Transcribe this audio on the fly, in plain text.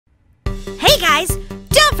guys.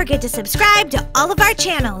 Don't forget to subscribe to all of our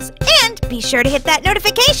channels and be sure to hit that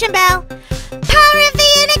notification bell. Power of the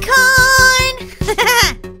unicorn!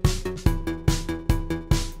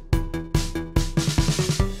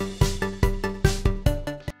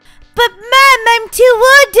 But Mom, I'm too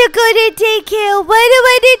old to go to daycare. Why do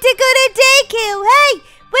I need to go to daycare? Hey,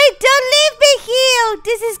 wait, don't leave me here.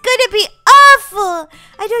 This is gonna be awful.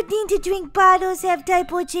 I don't need to drink bottles, have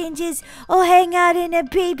diaper changes, or hang out in a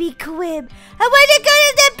baby crib. I want to go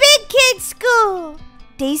to the big kids' school.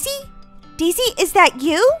 Daisy? Daisy, is that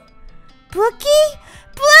you? Brookie?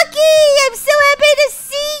 Brookie, I'm so happy to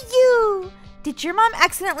see you. Did your mom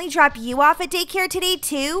accidentally drop you off at daycare today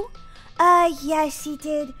too? Yeah, she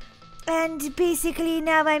did. And basically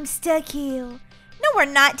now I'm stuck here. No, we're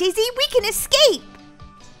not, Daisy. We can escape.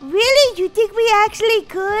 Really? You think we actually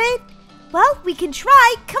could? Well, we can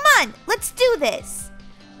try. Come on, let's do this.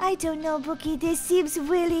 I don't know, Brookie. This seems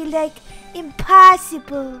really,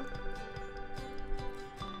 impossible.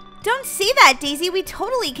 Don't say that, Daisy. We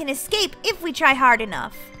totally can escape if we try hard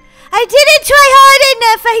enough. I didn't try hard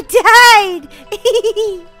enough. I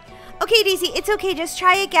died. Okay, Daisy, it's okay. Just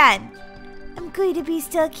try again. I'm going to be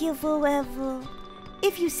stuck here forever.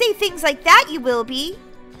 If you say things like that, you will be.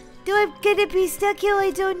 Though I'm gonna be stuck here,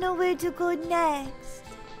 I don't know where to go next.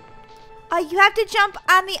 You have to jump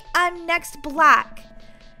on the next block.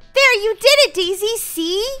 There, you did it, Daisy.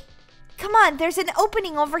 See? Come on, there's an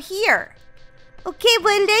opening over here. Okay,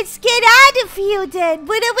 well, let's get out of here then.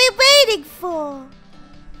 What are we waiting for?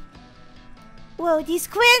 Whoa, these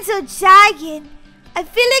crayons are giant. I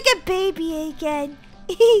feel like a baby again.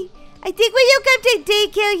 I think when you come to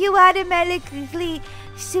daycare, you automatically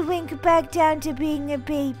shrink back down to being a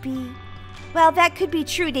baby. Well, that could be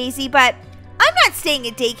true, Daisy, but I'm not staying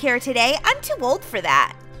at daycare today. I'm too old for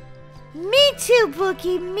that. Me too,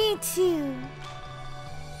 Brookie. Me too.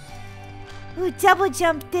 Ooh, double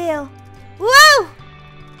jump there. Whoa!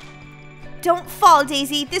 Don't fall,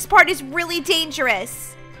 Daisy. This part is really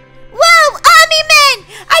dangerous. Whoa! Omni-Men!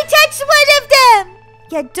 I touched one of them!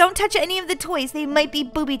 Yeah, don't touch any of the toys. They might be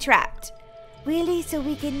booby-trapped. Really? So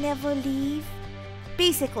we can never leave?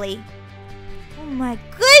 Basically. Oh my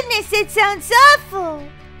goodness, it sounds awful.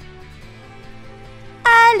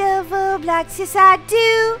 I love Roblox, yes I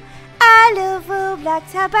do. I love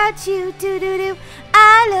Roblox, how about you? Do-do-do.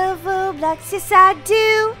 I love Roblox, yes I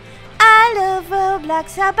do. I love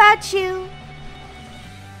Roblox, how about you?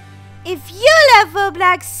 If you love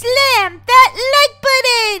Roblox, slam that like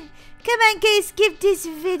button. Come on guys, give this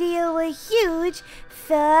video a huge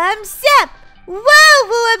thumbs up.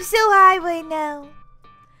 Whoa, I'm so high right now.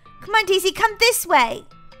 Come on, Daisy, come this way.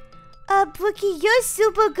 Brookie, you're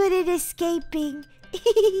super good at escaping. No!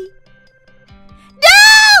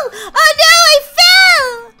 Oh no, I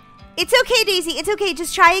fell! It's okay, Daisy, it's okay.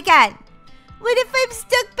 Just try again. What if I'm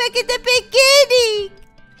stuck back at the beginning?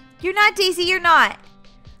 You're not, Daisy, you're not.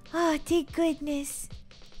 Oh, thank goodness.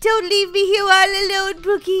 Don't leave me here all alone,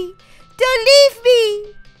 Brookie. Don't leave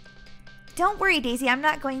me. Don't worry, Daisy, I'm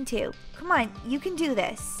not going to. Come on, you can do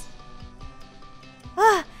this.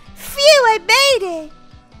 Ah, phew, I made it.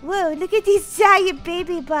 Whoa, look at these giant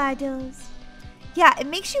baby bottles. Yeah, it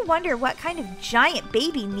makes you wonder what kind of giant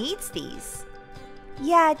baby needs these.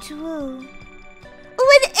 Yeah, true.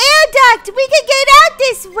 Oh, an air duct! We can get out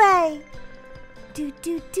this way! Do.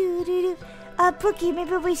 Brookie,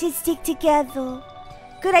 maybe we should stick together.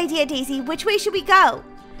 Good idea, Daisy. Which way should we go?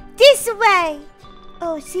 This way!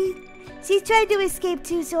 Oh, she's trying to escape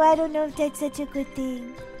too, so I don't know if that's such a good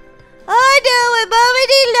thing. Oh no, I'm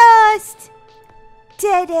already lost!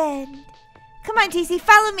 Dead end. Come on, Daisy,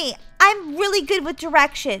 follow me. I'm really good with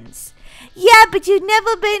directions. Yeah, but you've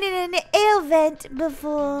never been in an air vent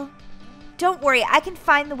before. Don't worry, I can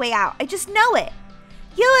find the way out. I just know it.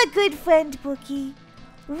 You're a good friend, Brookie.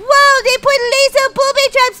 Whoa, they put laser booby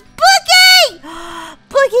traps. Brookie!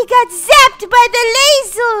 Brookie got zapped by the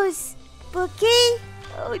lasers. Brookie?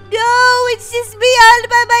 Oh no, it's just me all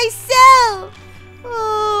by myself.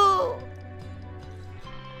 Oh.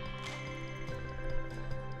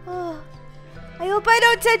 I hope I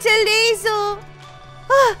don't touch a laser.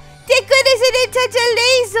 Oh, thank goodness I didn't touch a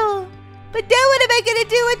laser. But now what am I going to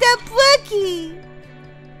do without Brookie?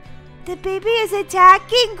 The baby is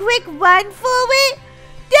attacking. Quick, run for it.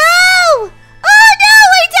 No! Oh no,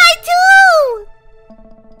 I died too!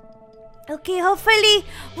 Okay, hopefully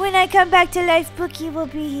when I come back to life, Brookie will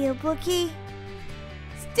be here. Brookie?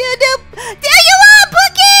 Still no. There you are,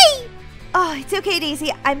 Brookie! Oh, it's okay,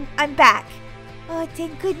 Daisy. I'm back. Oh,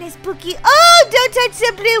 thank goodness, Brookie. Oh, don't touch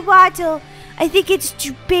the blue water. I think it's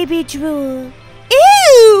baby drool.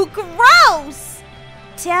 Ew, gross.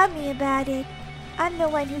 Tell me about it. I'm the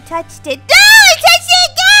one who touched it. No, I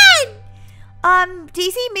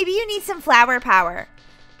Daisy, maybe you need some flower power.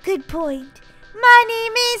 Good point. My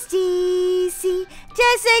name is Daisy,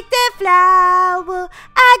 just like the flower.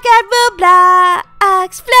 I got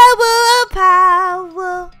Roblox flower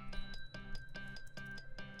power.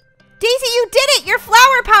 Daisy, you did it! Your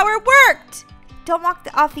flower power worked! Don't walk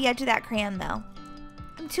off the edge of that crayon, though.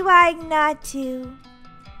 I'm trying not to.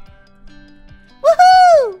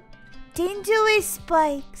 Woohoo! Dangerous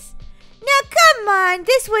spikes. Now, come on.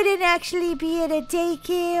 This wouldn't actually be at a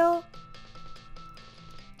daycare.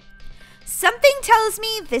 Something tells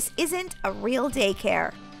me this isn't a real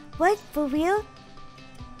daycare. What? For real?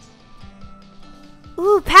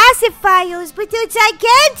 Ooh, pacifiers, but they're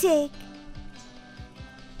gigantic.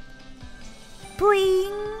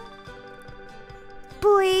 Boing.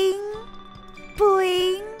 Boing.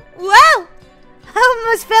 Boing. Whoa! I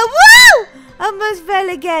almost fell. Whoa! Almost fell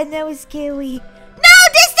again. That was scary. No,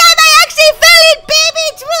 this time I actually fell in baby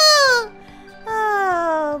true.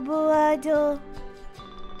 Oh, brother.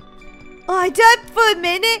 Oh, I thought for a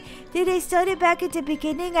minute that I started back at the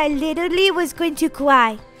beginning. I literally was going to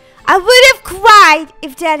cry. I would have cried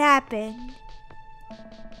if that happened.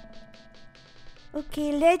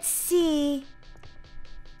 Okay, let's see.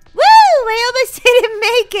 Woo! I almost didn't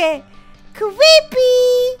make it.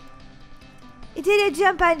 Creepy. It didn't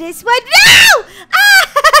jump on this one. No!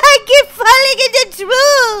 Ah! I keep falling in the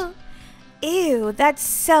drool. Ew, that's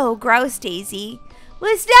so gross, Daisy.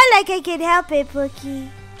 Well, it's not like I can help it, Brookie.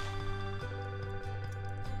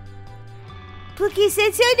 Brookie,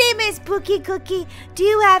 since your name is Brookie Cookie, do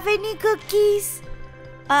you have any cookies?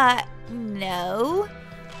 No.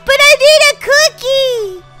 But I need a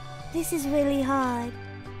cookie! This is really hard.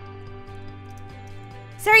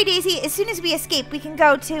 Sorry, Daisy. As soon as we escape, we can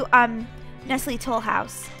go to, Nestle Toll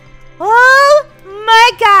House. Oh,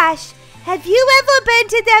 my gosh. Have you ever been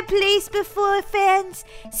to that place before, fans?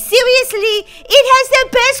 Seriously, it has the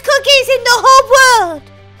best cookies in the whole world.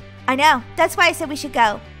 I know. That's why I said we should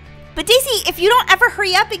go. But Daisy, if you don't ever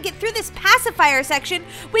hurry up and get through this pacifier section,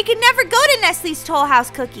 we can never go to Nestle's Toll House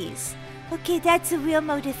cookies. Okay, that's a real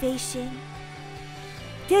motivation.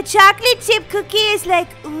 The chocolate chip cookie is like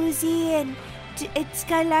oozy and it's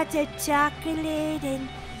got lots of chocolate and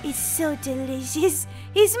it's so delicious.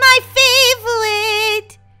 It's my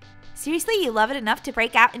favorite. Seriously, you love it enough to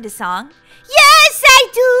break out into song? Yes, I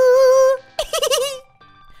do.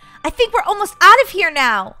 I think we're almost out of here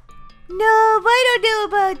now. No, I don't know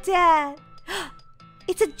about that.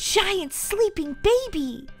 It's a giant sleeping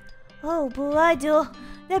baby. Oh, brother.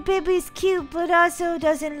 That baby's cute, but also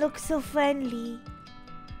doesn't look so friendly.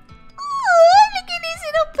 Oh, look at his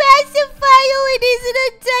little pacifier and his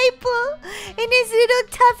little diaper. And his little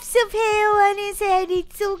tufts of hair on his head.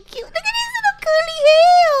 It's so cute. Look at his little curly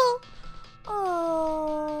hair.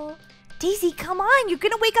 Oh. Daisy, come on. You're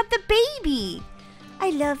going to wake up the baby. I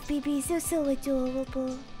love babies. They're so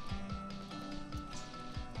adorable.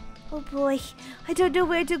 Oh boy, I don't know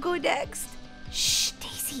where to go next. Shh,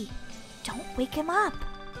 Daisy, don't wake him up.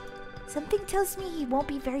 Something tells me he won't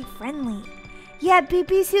be very friendly. Yeah,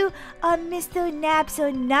 babies who miss their naps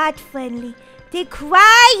are not friendly. They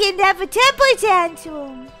cry and have a temper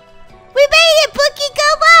tantrum. We made it, Brookie,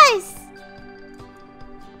 go us!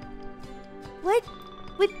 What?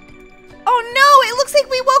 Oh no, it looks like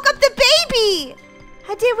we woke up the baby!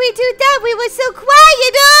 How did we do that? We were so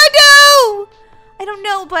quiet, oh no! I don't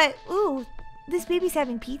know, but, ooh, this baby's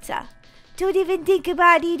having pizza. Don't even think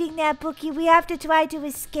about eating that, Brookie. We have to try to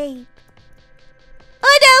escape.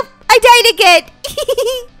 Oh, no, I died again.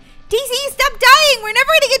 Daisy, stop dying. We're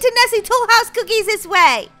never going to get to Nestle Toll House cookies this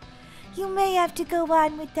way. You may have to go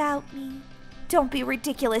on without me. Don't be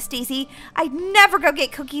ridiculous, Daisy. I'd never go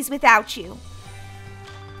get cookies without you.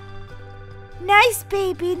 Nice,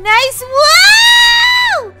 baby, nice.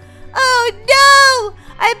 Whoa! Oh, no!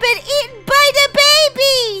 I've been eaten by the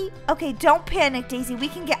baby! Okay, don't panic, Daisy. We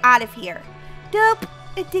can get out of here. Nope.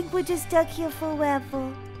 I think we're just stuck here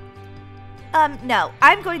forever. No.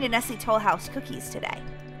 I'm going to Nestle Toll House cookies today.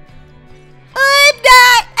 I'm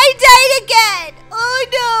not! I died again! Oh,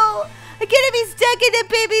 no! I'm gonna be stuck in the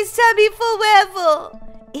baby's tummy forever!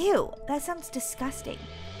 Ew, that sounds disgusting.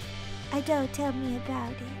 I don't. Tell me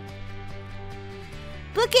about it.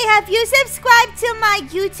 Brookie, have you subscribed to my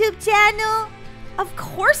YouTube channel? Of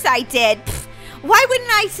course I did. Pfft, why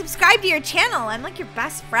wouldn't I subscribe to your channel? I'm like your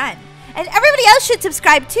best friend. And everybody else should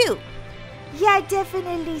subscribe too. Yeah,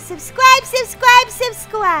 definitely. Subscribe, subscribe,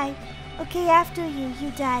 subscribe. Okay, after you.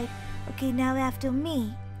 You died. Okay, now after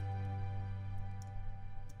me.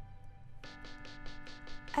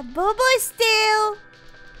 A Bobo still.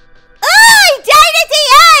 Oh, I died at the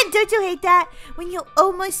fun! Don't you hate that? When you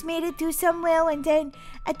almost made it through somewhere and then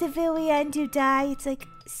at the very end you die. It's like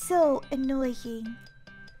so annoying.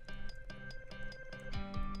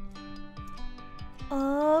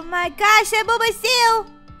 Oh my gosh, I'm almost there.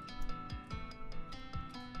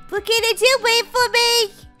 Brookie, did you wait for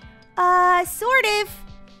me? Sort of.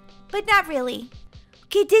 But not really.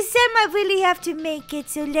 Okay, this time I really have to make it,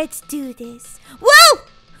 so let's do this. Whoa!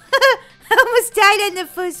 I almost died on the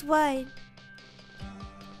first one.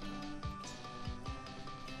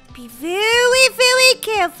 Be very, very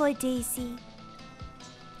careful, Daisy.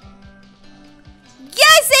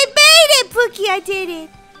 Yes, I made it, Brookie. I did it.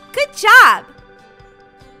 Good job.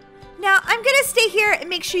 Now, I'm going to stay here and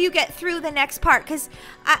make sure you get through the next part, because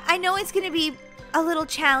I know it's going to be a little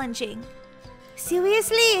challenging.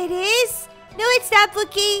 Seriously, it is? No, it's not,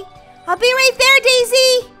 Brookie. I'll be right there,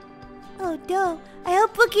 Daisy. Oh, no. I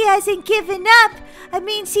hope Brookie hasn't given up. I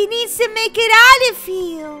mean, she needs to make it out of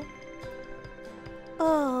here.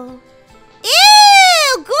 Oh.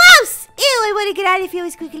 Ew! Gross! Ew, I want to get out of here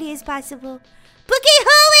as quickly as possible. Brookie,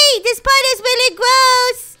 hurry! This part is really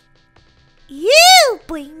gross. Ew!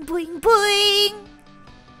 Boing, boing, boing.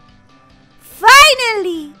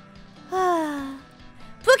 Finally!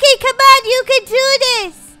 Brookie, come on! You can do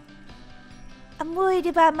this! I'm worried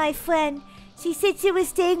about my friend. She said she was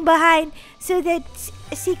staying behind so that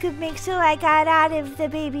she could make sure I got out of the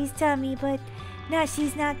baby's tummy, but now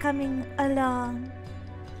she's not coming along.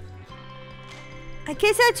 I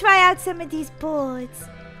guess I'll try out some of these boards.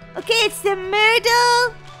 Okay, it's the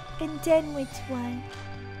middle. And then which one?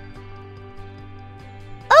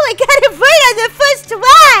 Oh, I got it right on the first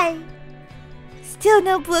try. Still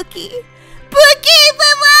no Brookie. Brookie,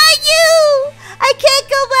 where are you? I can't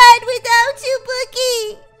go on without you,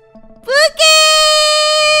 Brookie. Brookie!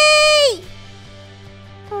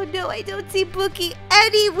 Oh no, I don't see Brookie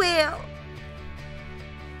anywhere.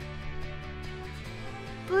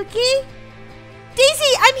 Brookie?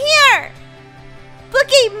 Daisy, I'm here!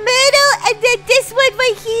 Brookie, middle, and then this one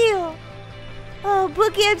right here. Oh,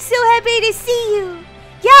 Brookie, I'm so happy to see you.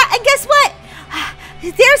 Yeah, and guess what?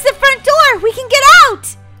 There's the front door. We can get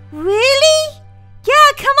out. Really?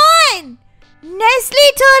 Yeah, come on.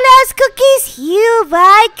 Nestle Tollhouse Cookies, here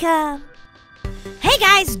I come. Hey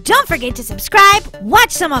guys, don't forget to subscribe,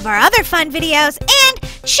 watch some of our other fun videos, and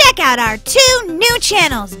check out our 2 new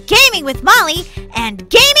channels, Gaming with Molly and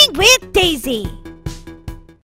Gaming with Daisy.